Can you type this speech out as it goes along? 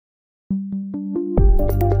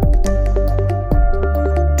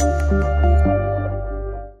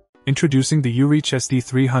Introducing the UReach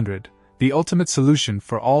SD300, the ultimate solution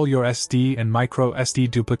for all your SD and micro SD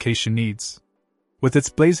duplication needs. With its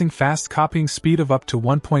blazing fast copying speed of up to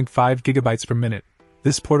 1.5 GB per minute,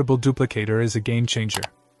 this portable duplicator is a game changer.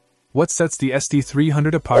 What sets the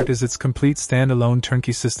SD300 apart is its complete standalone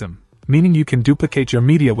turnkey system, meaning you can duplicate your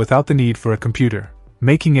media without the need for a computer,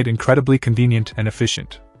 making it incredibly convenient and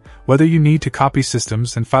efficient. Whether you need to copy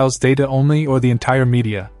systems and files data only or the entire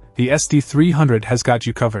media, the SD300 has got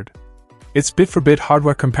you covered. Its bit-for-bit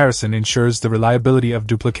hardware comparison ensures the reliability of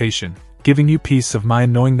duplication, giving you peace of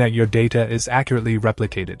mind knowing that your data is accurately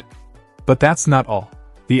replicated. But that's not all.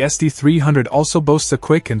 The SD300 also boasts a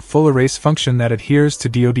quick and full erase function that adheres to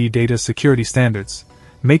DoD data security standards,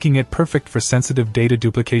 making it perfect for sensitive data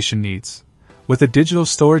duplication needs. With a digital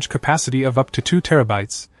storage capacity of up to 2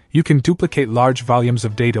 TB, you can duplicate large volumes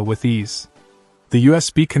of data with ease. The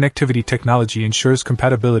USB connectivity technology ensures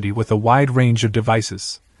compatibility with a wide range of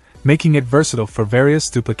devices, making it versatile for various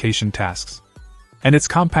duplication tasks. And its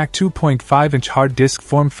compact 2.5-inch hard disk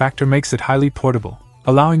form factor makes it highly portable,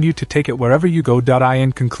 allowing you to take it wherever you go.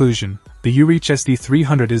 In conclusion, the UReach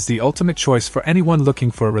SD300 is the ultimate choice for anyone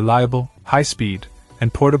looking for a reliable, high-speed,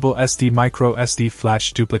 and portable SD micro SD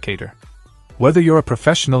flash duplicator. Whether you're a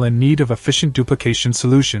professional in need of efficient duplication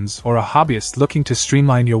solutions or a hobbyist looking to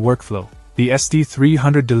streamline your workflow, the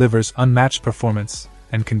SD300 delivers unmatched performance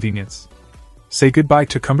and convenience. Say goodbye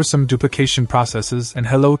to cumbersome duplication processes and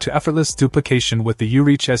hello to effortless duplication with the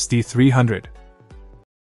UReach SD300.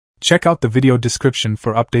 Check out the video description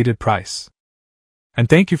for updated price. And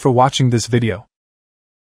thank you for watching this video.